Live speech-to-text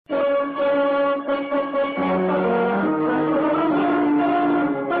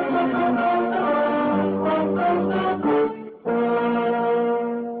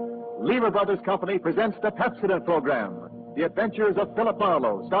Brothers Company presents the Pepsodent program, The Adventures of Philip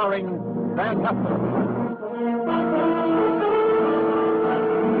Marlowe, starring Van Heflin.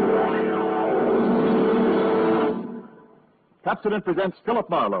 Pepsodent presents Philip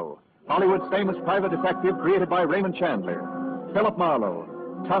Marlowe, Hollywood's famous private detective created by Raymond Chandler. Philip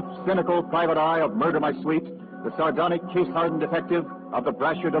Marlowe, tough, cynical private eye of Murder My Sweet, the sardonic, case-hardened detective of The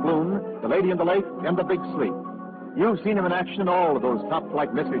Brasher Doubloon, The Lady in the Lake, and The Big Sleep. You've seen him in action in all of those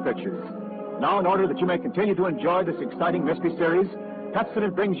top-flight mystery pictures. Now, in order that you may continue to enjoy this exciting mystery series,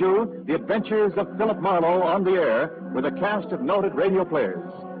 Pepsodent brings you The Adventures of Philip Marlowe on the air with a cast of noted radio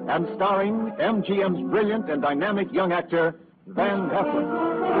players and starring MGM's brilliant and dynamic young actor, Van Heflin.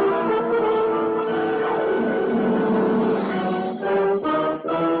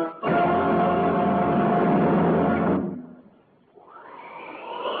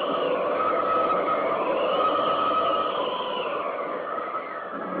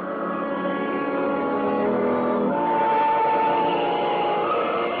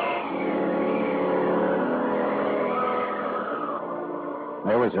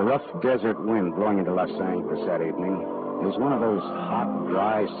 There was a rough desert wind blowing into Los Angeles that evening. It was one of those hot,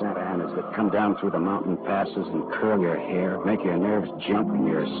 dry Santa Anas that come down through the mountain passes and curl your hair, make your nerves jump and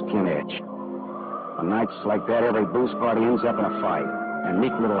your skin itch. On nights like that, every booze party ends up in a fight, and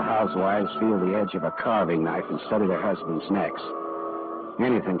meek little housewives feel the edge of a carving knife instead of their husbands' necks.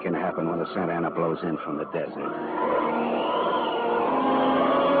 Anything can happen when the Santa Ana blows in from the desert.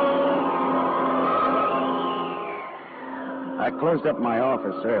 I closed up my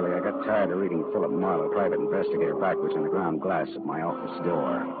office early. I got tired of reading Philip Marlowe, private investigator, backwards on the ground glass of my office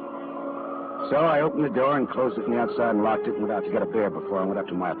door. So I opened the door and closed it from the outside and locked it and went out to get a beer before I went up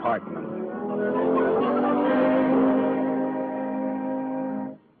to my apartment.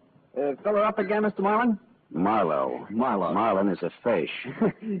 Fella up again, Mr. Marlin? Marlowe. Marlin is a fish.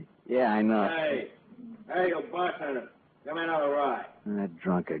 Yeah, I know. Hey, you bartender. Come in on the ride.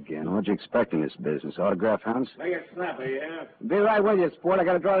 Drunk again. What'd you expect in this business? Autograph hounds? Make it snappy, yeah? Be right with you, sport. I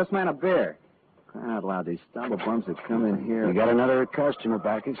gotta draw this man a beer. Crying out loud, these stumble bums that come in here. You got another customer,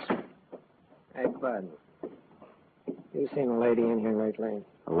 Bacchus? Hey, Bud. You seen a lady in here lately?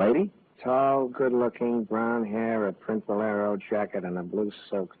 A lady? Tall, good-looking, brown hair, a print bolero jacket, and a blue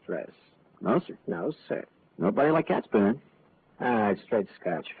silk dress. No, sir. No, sir. Nobody like that's been in. All right, straight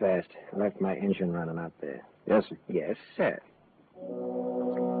scotch, fast. I left my engine running out there. Yes, sir. Yes, sir.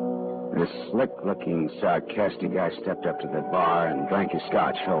 This slick-looking, sarcastic guy stepped up to the bar and drank his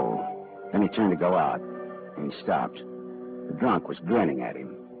scotch whole. Then he turned to go out, and he stopped. The drunk was grinning at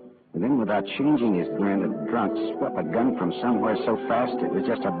him. And then, without changing his grin, the drunk swept a gun from somewhere so fast it was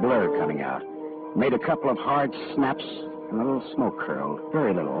just a blur coming out. Made a couple of hard snaps, and a little smoke curled.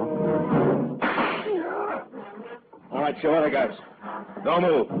 Very little. All right, show other guys. Don't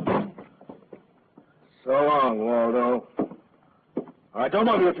move. So long, Waldo. All right, don't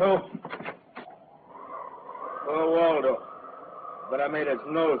move, you two. Oh, Waldo. But I made his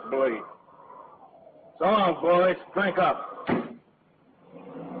nose bleed. So long, boys. Drink up.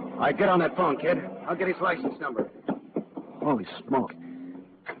 All right, get on that phone, kid. I'll get his license number. Holy smoke.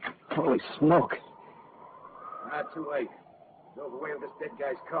 Holy smoke. Not too late. Drove away with this dead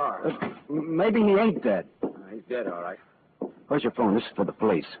guy's car. Maybe he ain't dead. He's dead, all right. Where's your phone? This is for the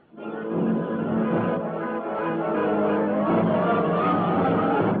police.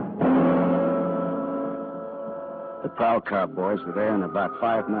 The prowl car boys were there in about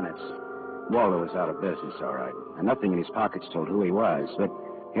 5 minutes. Waldo was out of business, all right. And nothing in his pockets told who he was, but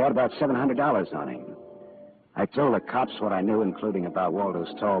he had about $700 on him. I told the cops what I knew, including about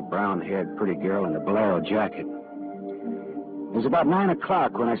Waldo's tall, brown-haired, pretty girl in the bolero jacket. It was about 9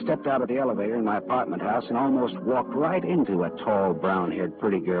 o'clock when I stepped out of the elevator in my apartment house and almost walked right into a tall, brown-haired,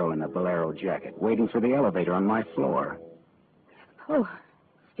 pretty girl in a bolero jacket, waiting for the elevator on my floor. Oh,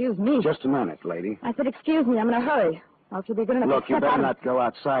 excuse me. Just a minute, lady. I said, excuse me, I'm in a hurry. Else you'll be good enough to Look, you step better out. not go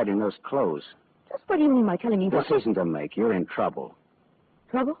outside in those clothes. Just what do you mean by telling me This what? isn't a make. You're in trouble.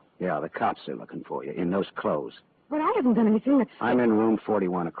 Trouble? Yeah, the cops are looking for you in those clothes. But I haven't done anything that's... I'm in room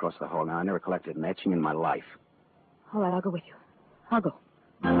 41 across the hall now. I never collected an etching in my life. All right, I'll go with you. I'll go.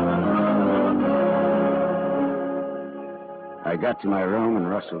 I got to my room and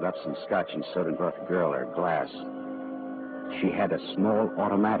rustled up some scotch and soda and brought the girl her glass. She had a small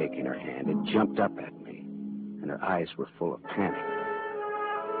automatic in her hand. It jumped up at me, and her eyes were full of panic.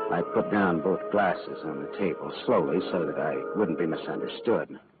 I put down both glasses on the table slowly so that I wouldn't be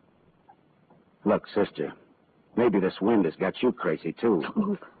misunderstood. Look, sister, maybe this wind has got you crazy, too. Don't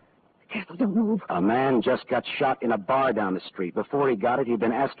move. Be careful, don't move. A man just got shot in a bar down the street. Before he got it, he'd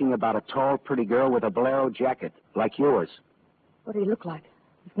been asking about a tall, pretty girl with a bolero jacket, like yours. What did he look like?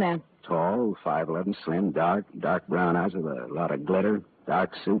 This man. Tall, 5'11", slim, dark brown eyes with a lot of glitter,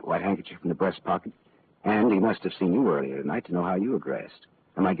 dark suit, white handkerchief in the breast pocket. And he must have seen you earlier tonight to know how you were dressed.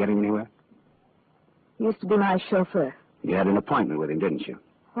 Am I getting anywhere? He used to be my chauffeur. You had an appointment with him, didn't you?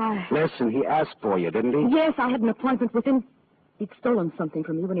 Why? Listen, he asked for you, didn't he? Yes, I had an appointment with him. He'd stolen something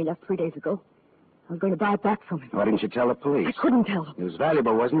from me when he left 3 days ago. I was going to buy it back from him. Why didn't you tell the police? I couldn't tell him. It was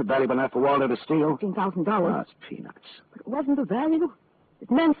valuable, wasn't it? Valuable enough for Waldo to steal? $15,000. Oh, it's peanuts. But it wasn't the value. It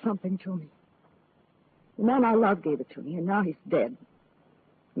meant something to me. The man I loved gave it to me, and now he's dead.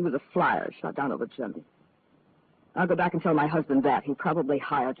 He was a flyer shot down over Germany. I'll go back and tell my husband that. He probably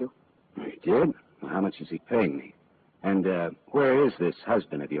hired you. He did? Well, how much is he paying me? And where is this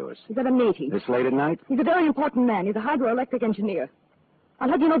husband of yours? He's at a meeting. This late at night? He's a very important man. He's a hydroelectric engineer. I'll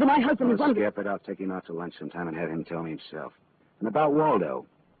have you know that my husband is one of the... Skip it. I'll take him out to lunch sometime and have him tell me himself. And about Waldo.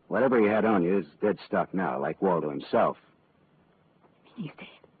 Whatever he had on you is dead stock now, like Waldo himself. He's dead.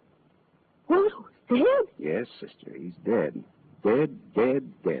 Waldo's dead? Yes, sister, he's dead. Dead.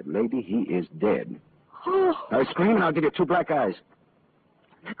 Lady, he is dead. Oh. Now scream and I'll give you 2 black eyes.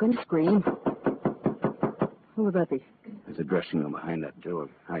 I'm not going to scream. Who would that be? There's a dressing room behind that door.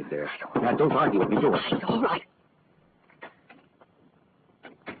 Hide there. Now, don't argue with me. Do it. It's all right.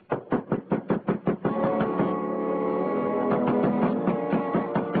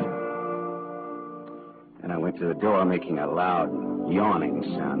 And I went to the door, making a loud, yawning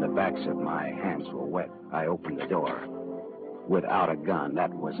sound. The backs of my hands were wet. I opened the door. Without a gun,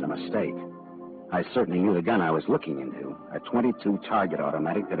 that was a mistake. I certainly knew the gun I was looking into. A .22 target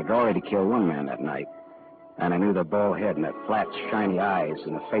automatic that had already killed one man that night. And I knew the bald head and the flat, shiny eyes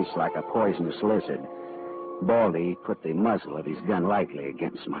and a face like a poisonous lizard. Baldy put the muzzle of his gun lightly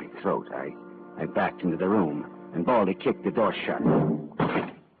against my throat. I backed into the room, and Baldy kicked the door shut.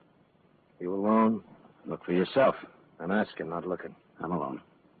 You alone? Look for yourself. I'm asking, not looking. I'm alone.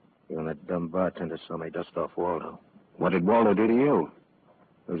 You and that dumb bartender saw me dust off Waldo. What did Waldo do to you?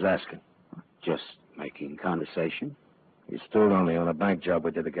 Who's asking? Just making conversation. You stood on me on a bank job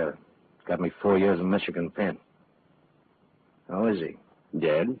we did together. Got me 4 years in Michigan pen. How is he?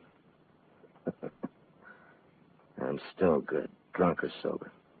 Dead? I'm still good, drunk or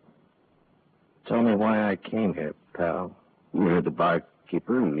sober. Tell me why I came here, pal. You heard the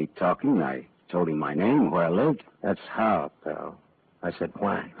barkeeper and me talking. I told him my name, where I lived. That's how, pal. I said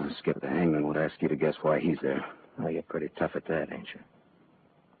why. Skip, the hangman would ask you to guess why he's there. Oh, you're pretty tough at that, ain't you?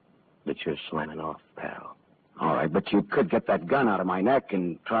 But you're slamming off, pal. All right, but you could get that gun out of my neck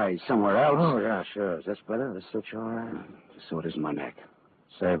and try somewhere else. Oh, yeah, sure. Is this better? This suits you all right? So it is my neck.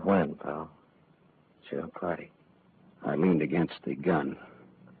 Save when, pal? It's your party. I leaned against the gun.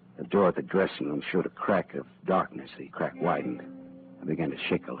 The door at the dressing room showed a crack of darkness. The crack widened. I began to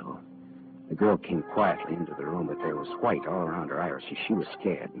shake a little. The girl came quietly into the room, but there was white all around her iris. She was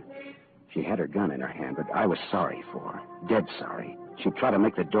scared. She had her gun in her hand, but I was sorry for her. Dead sorry. She'd try to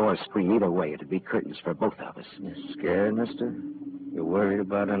make the door scream either way. It'd be curtains for both of us. You scared, mister? You worried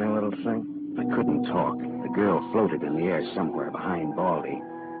about any little thing? I couldn't talk. The girl floated in the air somewhere behind Baldy,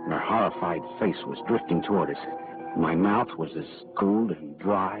 and her horrified face was drifting toward us. My mouth was as cold and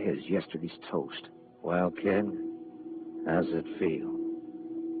dry as yesterday's toast. Well, kid, how's it feel?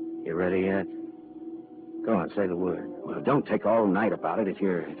 You ready yet? Go on, say the word. Well, don't take all night about it if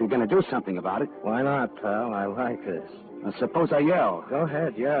you're going to do something about it. Why not, pal? I like this. Well, suppose I yell. Go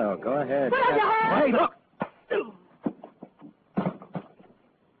ahead, yell. Go ahead. Hey, look!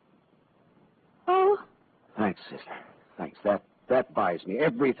 Oh? Thanks, sister. Thanks. That buys me.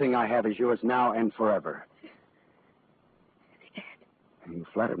 Everything I have is yours now and forever. You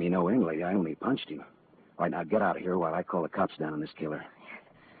flatter me no end, lady. I only punched him. All right, now get out of here while I call the cops down on this killer.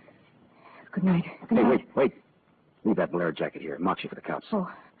 Good night. Good night. Hey, wait. Leave that Blair jacket here. Mark you for the cops. Oh,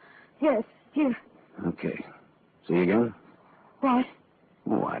 yes, here. Okay. See you again? What?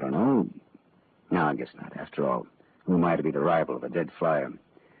 Oh, I don't know. No, I guess not. After all, who am I to be the rival of a dead flyer?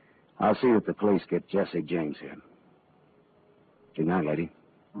 I'll see that the police get Jesse James here. Good night, lady.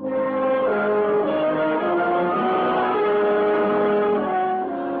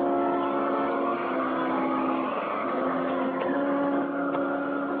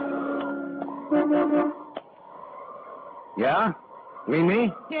 Yeah? You mean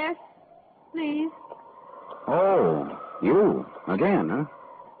me? Yes, please. Oh, you. Again, huh?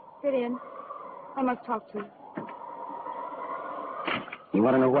 Sit in. I must talk to you. You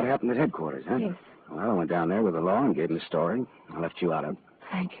want to know what happened at headquarters, huh? Yes. Well, I went down there with the law and gave them the story. I left you out of it.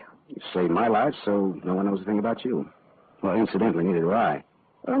 Thank you. You saved my life, so no one knows a thing about you. Well, incidentally, neither do I.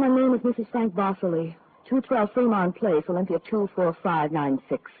 Well, my name is Mrs. Frank Bosserly. 212 Fremont Place, Olympia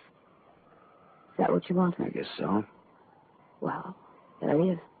 24596. Is that what you want? I guess so. Well, There he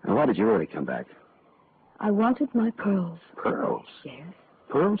is. Now, why did you really come back? I wanted my pearls. Pearls? Yes.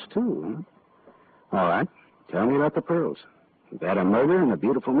 Pearls, too, huh? All right. Tell me about the pearls. You've had a murder and a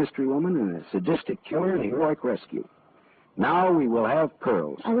beautiful mystery woman and a sadistic killer and a heroic rescue. Now we will have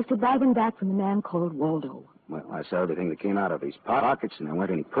pearls. I was to buy them back from a man called Waldo. Well, I saw everything that came out of his pockets, and there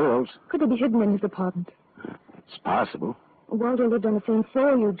weren't any pearls. Could they be hidden in his apartment? It's possible. Waldo lived on the same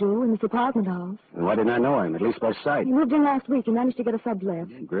floor you do in his apartment house. And why didn't I know him, at least by sight? He moved in last week and managed to get a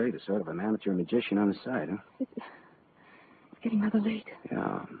sublet. Great, a sort of an amateur magician on the side, huh? It's getting rather late.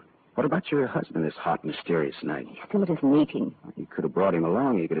 Yeah. What about your husband this hot, mysterious night? He's still at his meeting. You could have brought him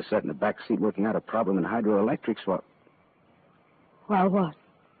along. You could have sat in the back seat working out a problem in hydroelectrics while... While what?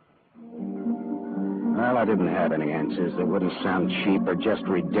 Well, I didn't have any answers that wouldn't sound cheap or just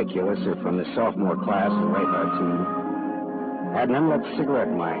ridiculous if from the sophomore class the radar team. I had an unlit cigarette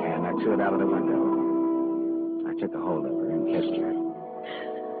in my hand. I threw it out of the window. I took a hold of her and kissed her.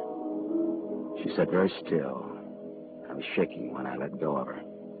 She sat very still. I was shaking when I let go of her.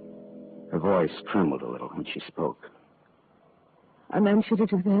 Her voice trembled a little when she spoke. I meant you to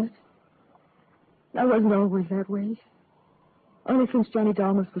do that. I wasn't always that way. Only since Johnny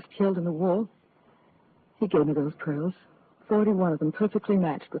Dalmas was killed in the war. He gave me those pearls. 41 of them, perfectly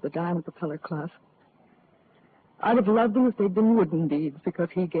matched with the diamond propeller clasp. I'd have loved them if they'd been wooden beads, because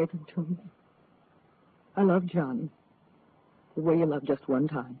he gave them to me. I love Johnny. The way you love just one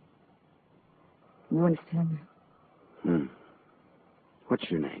time. You understand that? What's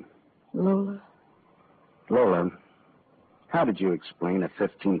your name? Lola. Lola, how did you explain a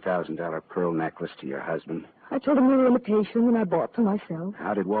 $15,000 pearl necklace to your husband? I told him they were imitation, and I bought for myself.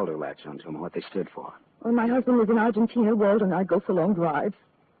 How did Waldo latch onto them, what they stood for? When my husband was in Argentina, Waldo and I go for long drives.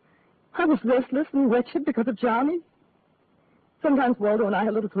 I was restless and wretched because of Johnny. Sometimes Waldo and I had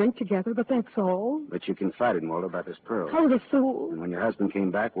a little drink together, but that's all. But you confided in Waldo about this pearl. I was a fool. And when your husband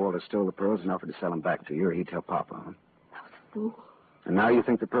came back, Waldo stole the pearls and offered to sell them back to you, or he'd tell Papa, huh? I was a fool. And now you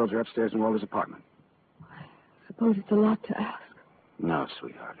think the pearls are upstairs in Waldo's apartment? I suppose it's a lot to ask. No,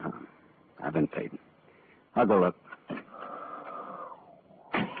 sweetheart. I've been paid. I'll go look.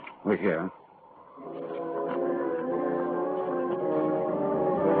 We're here.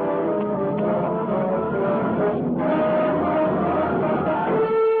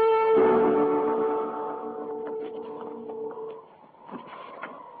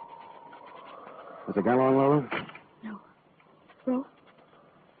 Has it gone long, Lola? No. No?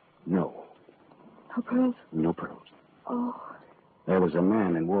 No. No pearls? No pearls. Oh. There was a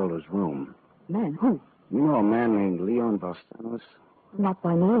man in Waldo's room. Man? Who? You know a man named Leon Bostanos? Not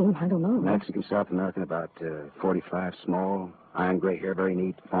by name. I don't know. Mexican, South American, about 45, small, iron gray hair, very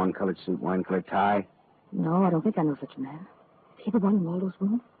neat, fawn-colored suit, wine-colored tie. No, I don't think I know such a man. Is he the one in Waldo's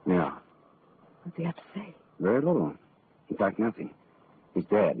room? Yeah. What does he have to say? Very little. In fact, nothing. He's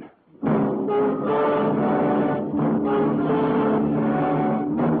dead.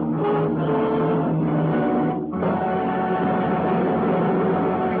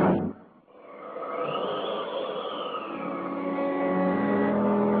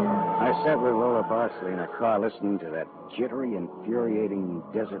 I sat with Lola Barsley in a car listening to that jittery, infuriating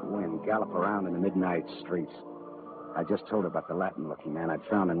desert wind gallop around in the midnight streets. I just told her about the Latin-looking man I'd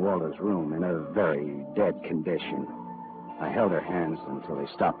found in Waldo's room in a very dead condition. I held her hands until they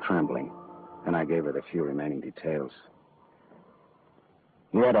stopped trembling. Then I gave her the few remaining details.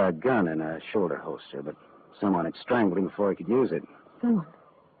 He had a gun in a shoulder holster, but someone had strangled him before he could use it. Someone?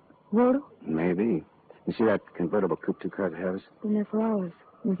 Waldo? Maybe. You see that convertible coupe two cars ahead of us? Been there for hours.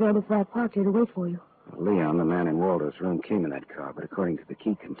 He was there before I parked here to wait for you. Leon, the man in Waldo's room, came in that car, but according to the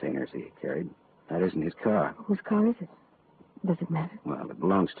key containers he carried, that isn't his car. Whose car is it? Does it matter? Well, it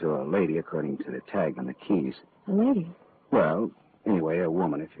belongs to a lady, according to the tag on the keys. A lady? Well, anyway, a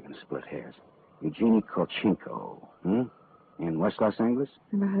woman, if you're going to split hairs. Eugenie Kolchenko, in West Los Angeles?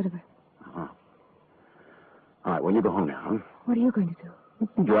 Never heard of her. Uh-huh. All right, well, you go home now, huh? What are you going to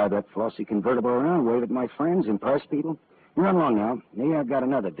do? Drive that flossy convertible around, wave at my friends, impress people. You run along now. Me, I've got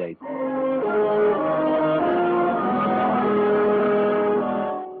another date.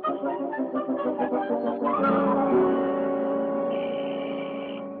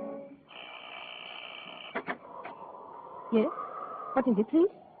 Yes? What is it, please?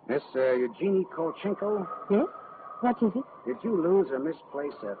 Miss Eugenie Kolchenko, Yes? What is it? did you lose or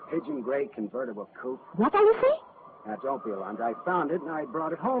misplace a pigeon gray convertible coupe? What are you saying? Now, don't be alarmed. I found it, and I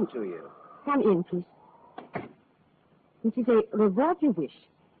brought it home to you. Come in, please. It is a reward you wish.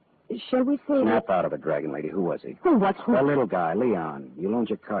 Shall we say... Snap out of it, Dragon Lady. Who was he? Who? What's who? The little guy, Leon. You loaned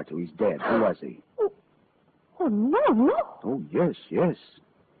your car to. He's dead. Who was he? Oh, no, no. Oh, yes, yes.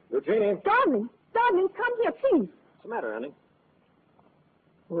 Eugenie, what's Darling, come here, please. the matter, honey?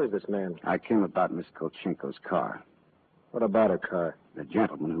 Who is this man? I came about Miss Kolchenko's car. What about her car? The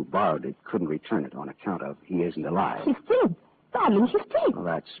gentleman who borrowed it couldn't return it on account of he isn't alive. She's dead. Darling, she's dead. Well,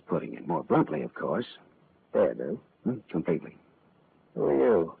 that's putting it more bluntly, of course. Dead, huh? Completely. Who are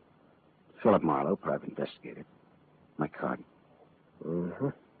you? Philip Marlowe, private investigator. My card. Mm-hmm.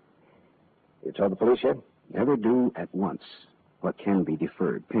 You told the police yet? Never do at once what can be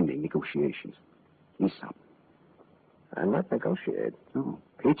deferred pending negotiations. He's something. I'm not negotiating. Oh,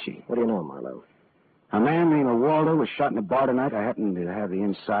 peachy. What do you know, Marlowe? A man named Waldo was shot in a bar tonight. I happened to have the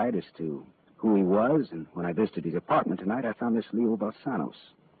inside as to who he was, and when I visited his apartment tonight, I found this Leo Balsanos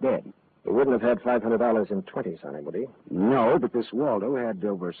dead. He wouldn't have had $500 in 20s on him, would he? No, but this Waldo had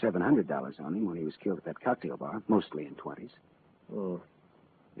over $700 on him when he was killed at that cocktail bar, mostly in 20s. Hmm.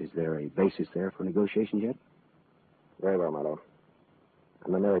 Is there a basis there for negotiations yet? Very well, Marlowe.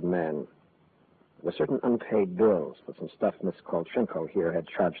 I'm a married man. There were certain unpaid bills for some stuff Miss Kolchenko here had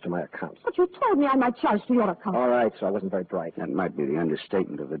charged to my account. But you told me I might charge to your account. All right, so I wasn't very bright. That might be the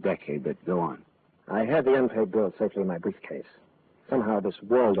understatement of the decade, but go on. I had the unpaid bills safely in my briefcase. Somehow this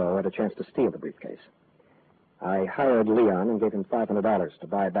Waldo had a chance to steal the briefcase. I hired Leon and gave him $500 to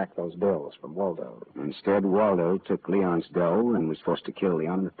buy back those bills from Waldo. Instead, Waldo took Leon's dough and was forced to kill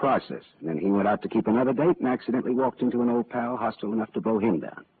Leon in the process. And then he went out to keep another date and accidentally walked into an old pal hostile enough to blow him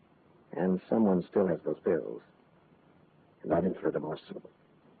down. And someone still has those bills. And I'm in for remorse.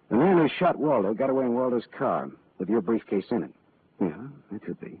 The man who shot Waldo got away in Waldo's car with your briefcase in it. Yeah, that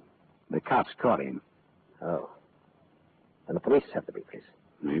could be. The cops caught him. Oh. And the police have the briefcase.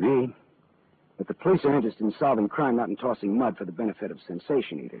 Maybe. But the police are interested in solving crime, not in tossing mud for the benefit of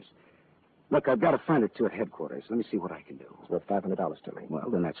sensation eaters. Look, I've got a friend or two at headquarters. Let me see what I can do. It's worth $500 to me. Well,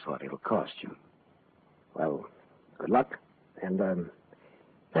 then that's what it'll cost you. Well, good luck. And,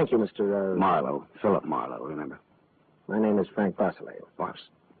 thank you, Mr. Marlowe. Philip Marlowe, remember? My name is Frank Barcelay.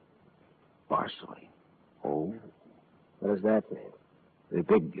 Barcelay. Oh? What does that mean? The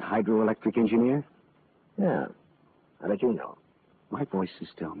big hydroelectric engineer? Yeah. How did you know? My voices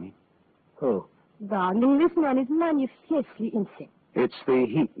tell me. Who? Darling, this man is manifestly insane. It's the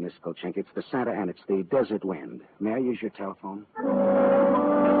heat, Miss Kolchenko. It's the Santa Ana. It's the desert wind. May I use your telephone?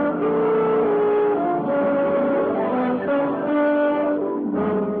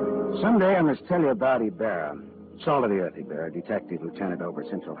 Someday I must tell you about Ibarra. Salt of the earth, Ibarra, detective lieutenant over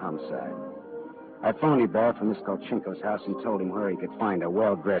Central Homicide. I phoned Ibarra from Miss Kolchenko's house and told him where he could find a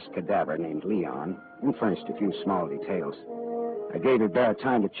well-dressed cadaver named Leon and furnished a few small details. I gave Ibarra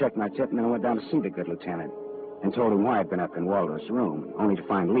time to check my tip, and then I went down to see the good lieutenant and told him why I'd been up in Waldo's room, only to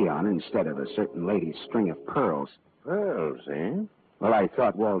find Leon instead of a certain lady's string of pearls. Pearls, eh? Well, I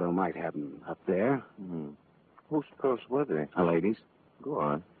thought Waldo might have them up there. Whose pearls were they? A lady's. Go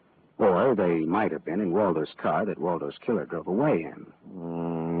on. Or they might have been in Waldo's car that Waldo's killer drove away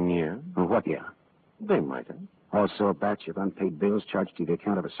in. Yeah. Well, what, yeah? They might have. Also a batch of unpaid bills charged to the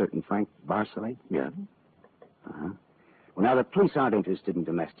account of a certain Frank Barcelay? Yeah. Uh-huh. Well, now, the police aren't interested in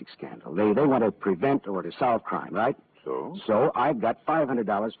domestic scandal. They want to prevent or to solve crime, right? So? So I've got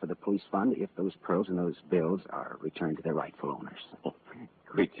 $500 for the police fund if those pearls and those bills are returned to their rightful owners. Oh,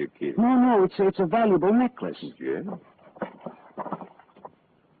 quit your kidding. No, it's a valuable necklace. Yeah?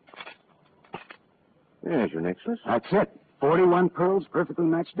 There's your necklace. That's it. 41 pearls, perfectly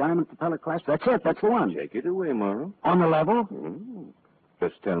matched diamond propeller clasp. That's it. That's the one. Take it away, Marlowe. On the level?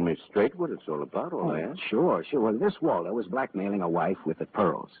 Just tell me straight what it's all about, all I ask. Sure. Well, this Waldo was blackmailing a wife with the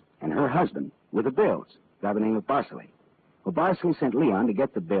pearls, and her husband with the bills, by the name of Barcelay. Well, Barcelay sent Leon to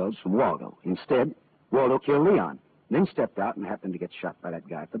get the bills from Waldo. Instead, Waldo killed Leon, then stepped out and happened to get shot by that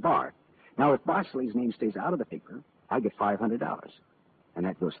guy at the bar. Now, if Barcelay's name stays out of the paper, I get $500, and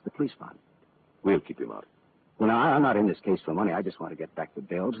that goes to the police fund. We'll keep him out. Well, now, I'm not in this case for money. I just want to get back the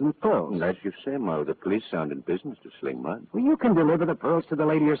bills and the pearls. As you say, Marlowe, the police aren't in business to sling mud. Well, you can deliver the pearls to the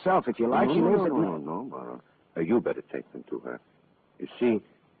lady herself if you like. She lives at... No, Marlowe. You better take them to her. You see,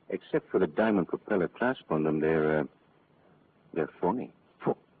 except for the diamond propeller clasp on them, they're phony.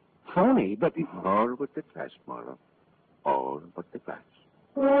 Phony? But... All but the clasp, Marlowe. All but the clasp.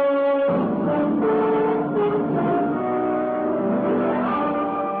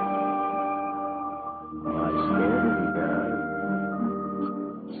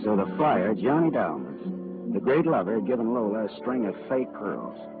 So the flyer, Johnny Dalmas, the great lover, had given Lola a string of fake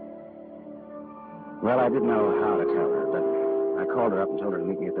pearls. Well, I didn't know how to tell her, but I called her up and told her to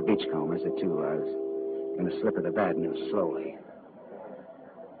meet me at the Beachcombers at 2. I was going to slip her the bad news slowly.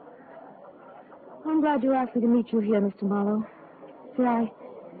 I'm glad you asked me to meet you here, Mr. Marlowe. See, I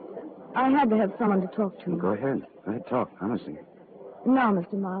had to have someone to talk to. Go ahead. Go ahead, talk, honestly. Now,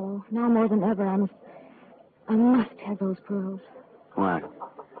 Mr. Marlowe, now more than ever, I must have those pearls. Why?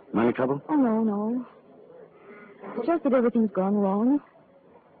 Money trouble? Oh, no. It's just that everything's gone wrong.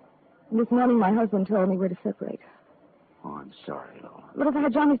 And this morning my husband told me we're to separate. Oh, I'm sorry, Lola. But if I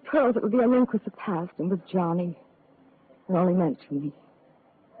had Johnny's pearls, it would be a link with the past, and with Johnny, it only meant to me.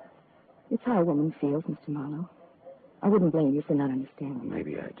 It's how a woman feels, Mr. Marlowe. I wouldn't blame you for not understanding.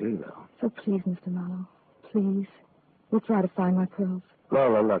 Maybe I do, though. So please, Mr. Marlowe, please, we'll try to find my pearls.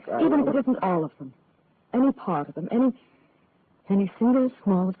 Lola, look, Even if it isn't all of them, any part of them, any single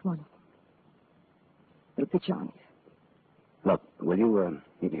smallest one of them. It'll be Johnny's. Look, will you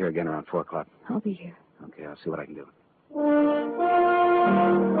meet me here again around 4 o'clock? I'll be here. Okay, I'll see what I can do.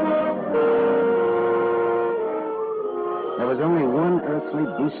 There was only one earthly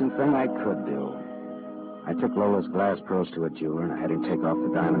decent thing I could do. I took Lola's glass pearls to a jeweler, and I had him take off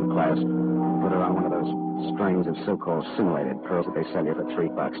the diamond clasp, put her on one of those strings of so-called simulated pearls that they sell you for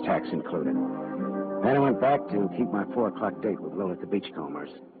 $3, tax included. Then I went back to keep my 4 o'clock date with Lola at the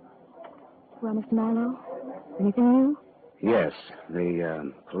Beachcombers. Well, Mr. Marlowe, anything new? Yes,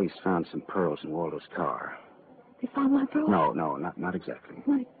 the police found some pearls in Waldo's car. They found my pearls? No, not exactly.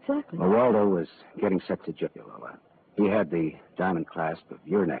 Not exactly. Well, Waldo was getting set to jail, Lola. He had the diamond clasp of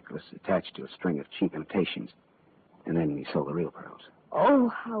your necklace attached to a string of cheap imitations, and then he sold the real pearls. Oh,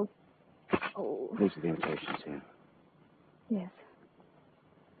 how... Oh. These are the imitations here. Yes.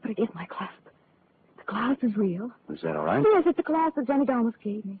 But it is my clasp. The clasp is real. Is that all right? Yes, it's the clasp that Johnny Dalmas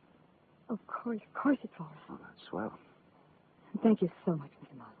gave me. Of course it's all right. Oh, that's swell. And thank you so much,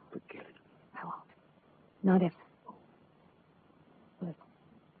 Mr. Marlowe. Forget it. I won't. Not ever. But is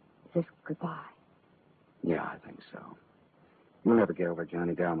this goodbye? Yeah, I think so. You'll never get over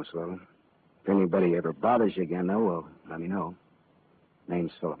Johnny Dalmas, Lola. If anybody ever bothers you again, though, well, let me know.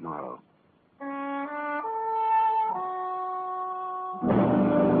 Name's Philip Marlowe.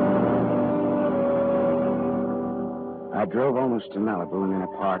 I drove almost to Malibu and then I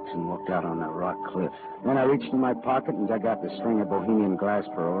parked and walked out on the rock cliff. Then I reached in my pocket and dug out the string of Bohemian glass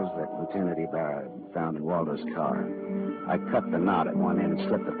pearls that Lieutenant Ibarra found in Waldo's car. I cut the knot at one end and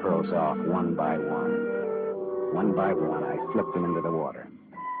slipped the pearls off one by one. One by one, I flipped them into the water.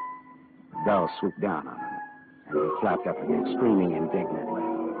 The gull swooped down on them, and they flapped up again, screaming indignantly.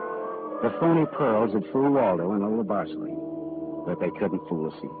 The phony pearls had fooled Waldo and Lola Barsley, but they couldn't fool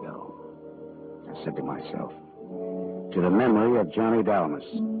a seagull. I said to myself, to the memory of Johnny Dalmas,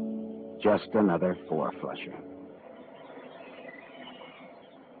 just another four-flusher.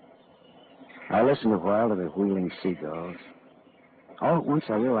 I listened a while to the wheeling seagulls. All at once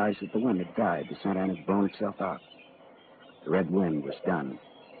I realized that the wind had died. The Santa Ana had blown itself out. The red wind was done.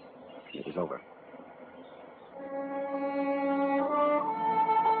 It was over.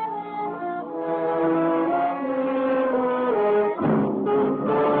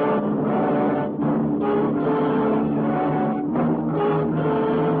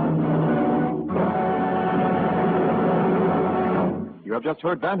 You have just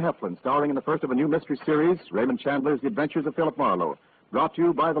heard Van Heflin starring in the first of a new mystery series, Raymond Chandler's The Adventures of Philip Marlowe, brought to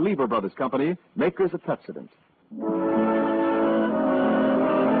you by the Lever Brothers Company, makers of Pepsodent.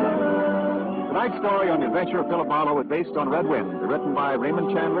 Tonight's story on the adventure of Philip Marlowe is based on Red Wind, written by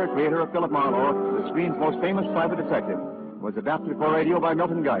Raymond Chandler, creator of Philip Marlowe, the screen's most famous private detective. It was adapted for radio by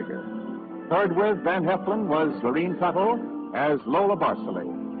Milton Geiger. Third with Van Heflin was Lorene Tuttle as Lola Barsley.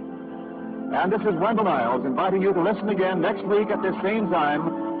 And this is Wendell Niles inviting you to listen again next week at this same time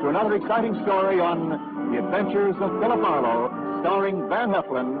to another exciting story on the adventures of Philip Marlowe, starring Van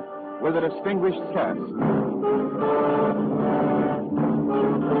Heflin with a distinguished cast.